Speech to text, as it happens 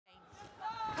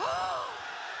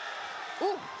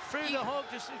through the hook,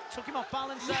 just took him off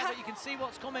balance there, but you can see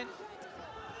what's coming.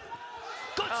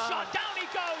 Good shot, down he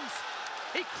goes.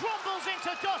 He crumbles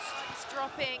into dust. He's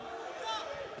dropping.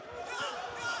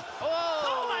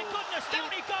 Oh my goodness, down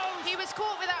he goes. He was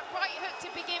caught with that right hook to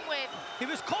begin with. He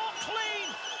was caught clean.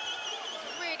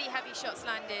 Really heavy shots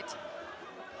landed.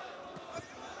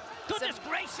 Goodness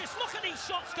gracious, look at these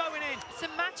shots going in. It's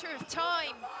a matter of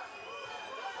time.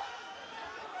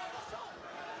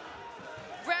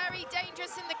 Very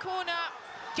dangerous in the corner.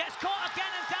 Gets caught again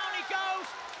and down he goes.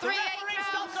 The referee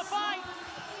stops the fight.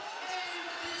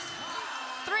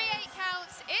 3-8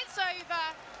 counts, it's over.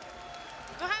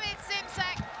 Muhammed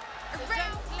Simsek,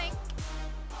 around blink.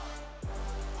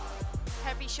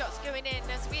 Heavy shots going in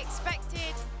as we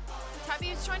expected. Tabby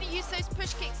was trying to use those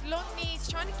push kicks, long knees,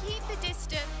 trying to keep the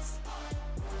distance.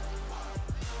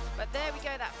 But there we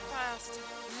go, that first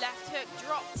left hook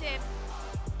dropped him.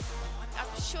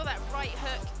 I'm sure that right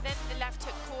hook, then the left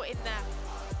hook caught in there.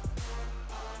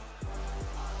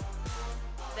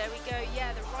 There we go,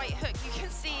 yeah, the right hook, you can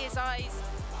see his eyes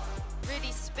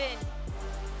really spin.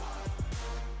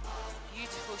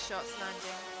 Beautiful shots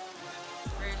landing,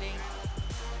 really.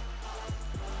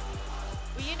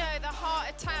 Well, you know, the heart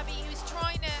of Tabby, he was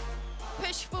trying to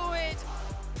push forward,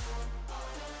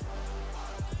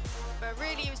 but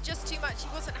really it was just too much. He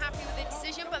wasn't happy with the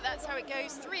decision, but that's how it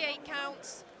goes. 3-8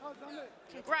 counts.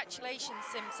 Congratulations,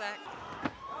 Simsek.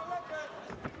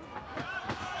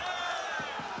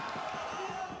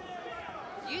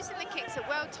 Using the kicks at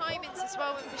well timings as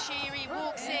well when Bashiri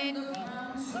walks in.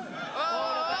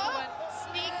 Oh,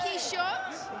 sneaky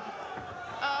shot.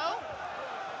 Oh.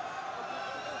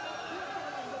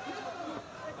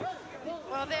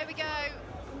 Well, there we go.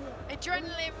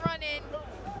 Adrenaline running.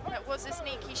 That was a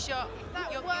sneaky shot.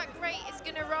 Your work rate is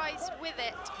going to rise with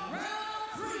it.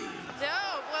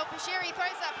 No, well, Bashiri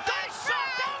throws that first shot,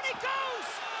 down he goes!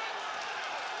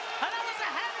 And that was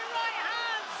a heavy right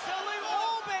hand, salute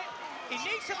orbit. He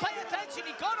needs to pay attention,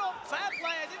 he got up, fair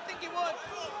play, I didn't think he would.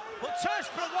 But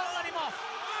Turspro won't let him off.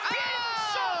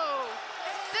 Oh!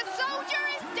 The soldier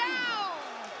is down!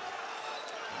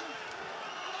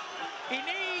 He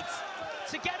needs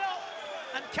to get up,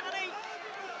 and can he?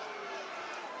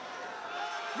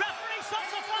 Referee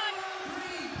stops the fight.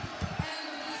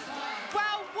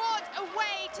 Well, what a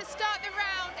way to start the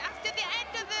round after the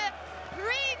end of the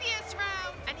previous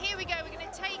round. And here we go, we're going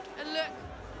to take a look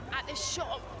at the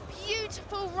shot.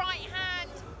 Beautiful right hand.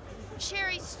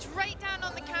 Sherry straight down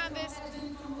on the canvas.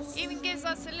 Even gives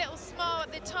us a little smile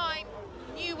at the time.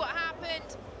 Knew what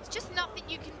happened. It's just nothing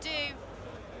you can do.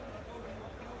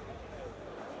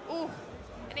 Oh,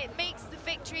 and it makes the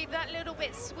victory that little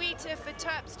bit sweeter for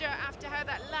Terpstra after how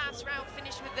that last round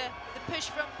finished with the push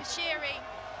from Bashiri.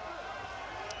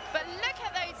 But look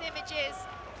at those images,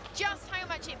 just how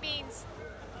much it means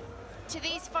to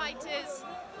these fighters.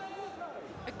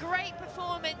 A great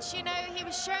performance, you know, he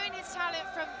was showing his talent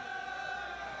from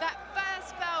that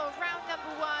first bell of round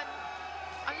number 1.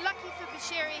 Unlucky for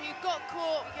Bashiri, who got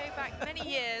caught. We go back many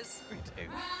years. We do.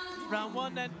 Round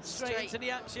 1 then, straight into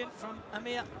the action from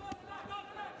Amir.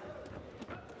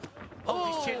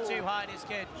 Oh, he's chin too high, this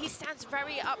kid. He stands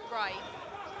very upright,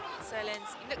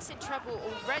 Selins. He looks in trouble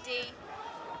already.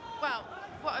 Well,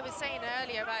 what I was saying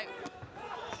earlier about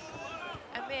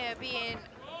Amir being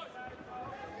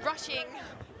rushing.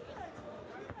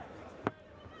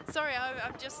 Sorry,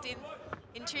 I'm just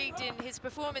intrigued in his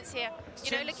performance here.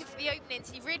 You know, looking for the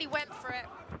openings, he really went for it.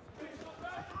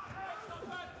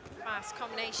 Fast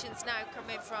combinations now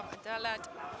coming from Dalad.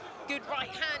 Good right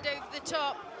hand over the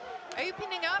top.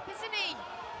 Opening up, isn't he?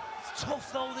 It's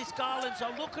tough though, this Garland, so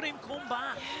look at him come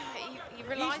back. Yeah, he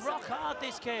relies He's rock hard,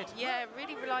 this kid. Yeah,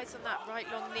 really relies on that right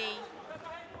long knee.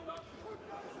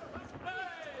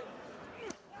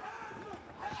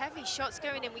 Heavy shots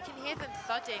going in, we can hear them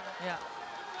thudding. Yeah.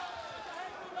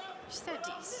 She said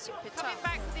he's super tough. Coming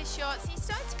back with his shots, he's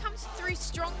starting to come through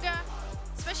stronger,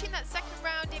 especially in that second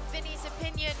round, in Vinny's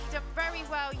opinion. He done very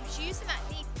well. He was using that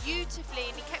knee beautifully,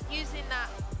 and he kept using that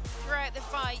throughout the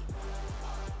fight.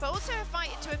 But also a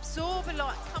fighter to absorb a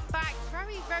lot, come back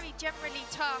very, very generally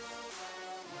tough.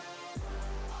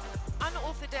 An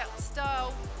unorthodox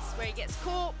style. This is where he gets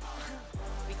caught.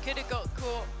 We could have got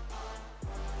caught.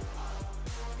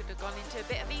 Could have gone into a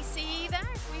bit of ECE there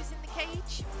if we was in the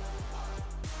cage.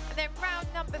 And then round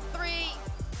number 3,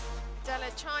 Della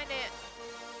trying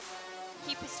to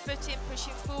keep his foot in,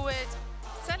 pushing forward.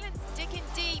 Sellen's digging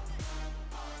deep.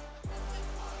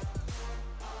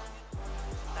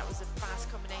 That was a fast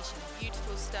combination,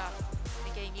 beautiful stuff.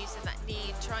 Again, using that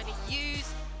knee and trying to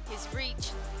use his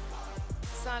reach.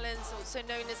 Salen's also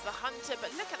known as the hunter,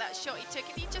 but look at that shot he took,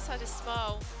 and he just had a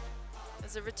smile.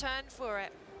 There's a return for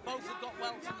it. Both have got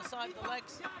welts on the side of the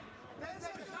legs.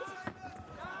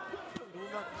 Doe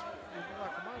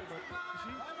maak hem uit, maar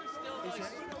zie Still though,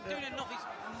 he's not doing enough.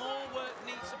 More work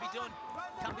needs to be done.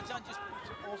 Capitan just...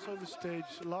 also the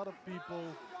stage, a lot of people.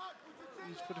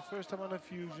 It's for the first time on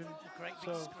Enfusion. Great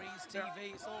big screens,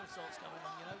 TV, it's all sorts going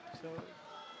on, you know. So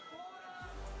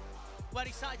Where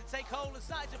he started to take hold and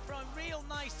started to throw in real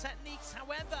nice techniques.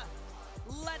 However,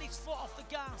 let his foot off the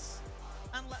gas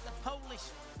and let the Polish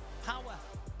power,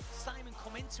 Simon,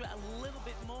 come into it a little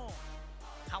bit more.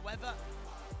 However,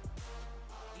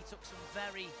 he took some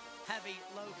very heavy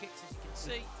low kicks, as you can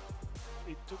see.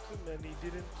 it took him and he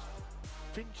didn't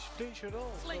flinch at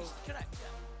all. Flinched, correct,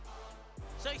 yeah.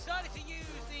 So he started to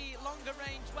use the longer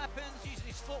range weapons, using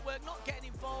his footwork, not getting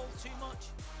involved too much.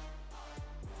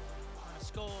 And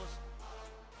scores,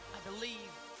 I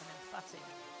believe, an emphatic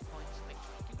points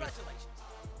victory. Congratulations.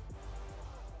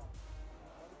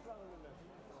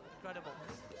 Incredible.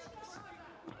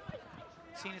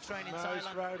 Seen a train in nice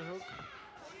Thailand. right hook.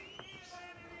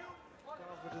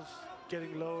 Confidence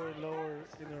getting lower and lower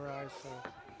in her eyes, so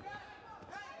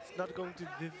it's not going to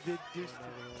this.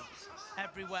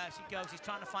 Everywhere she goes, she's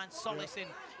trying to find solace in.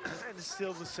 And it's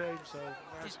still the same, so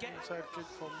nice inside kick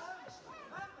from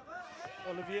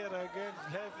Oliveira again.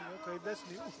 Heavy, okay, that's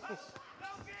new.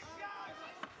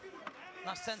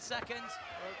 Last 10 seconds.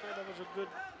 Okay, that was a good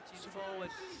forward.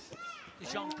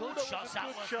 Jean, good shots.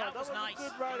 That was nice.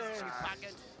 Good right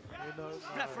hand. You know,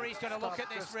 referee's going to look at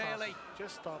this, really.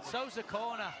 Just stop. So's the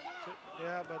corner.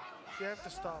 Yeah, but you have to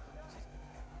stop.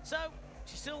 So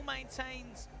she still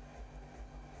maintains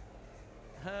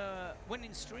her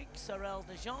winning streak. Sorel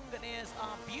de Jong, and here's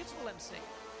our beautiful MC,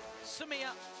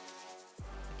 Samia,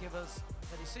 to give us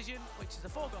the decision, which is a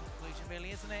foregone conclusion,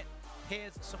 really, isn't it?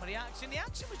 Here's some of the action. The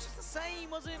action was just the same,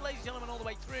 wasn't it, ladies and gentlemen, all the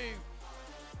way through.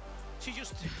 She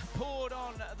just poured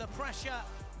on the pressure,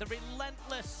 the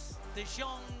relentless De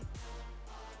Jong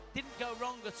didn't go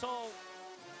wrong at all,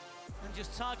 and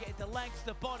just targeted the legs,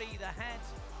 the body, the head.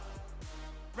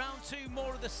 Round two,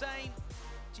 more of the same.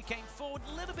 She came forward,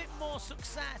 a little bit more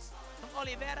success from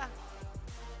Oliveira,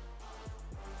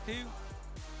 who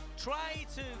tried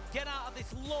to get out of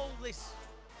this lull, this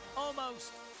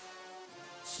almost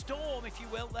storm, if you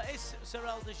will, that is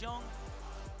Sorel de Jong.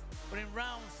 But in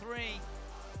round three,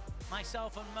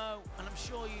 myself and Mo, and I'm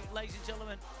sure you, ladies and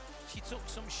gentlemen, she took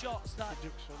some shots that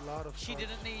she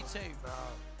didn't need to. No.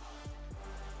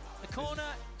 The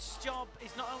corner's job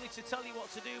is not only to tell you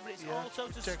what to do, but it's also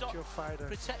to stop, your fighter.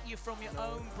 protect you from your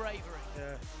own bravery.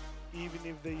 Yeah, even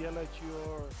if they yell at you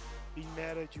or be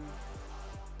mad at you,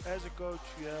 as a coach,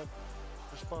 you have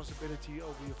responsibility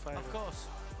over your fighter. Of course,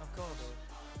 of course.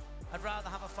 I'd rather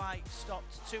have a fight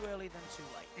stopped too early than too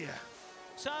late. Yeah.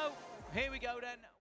 So, here we go then.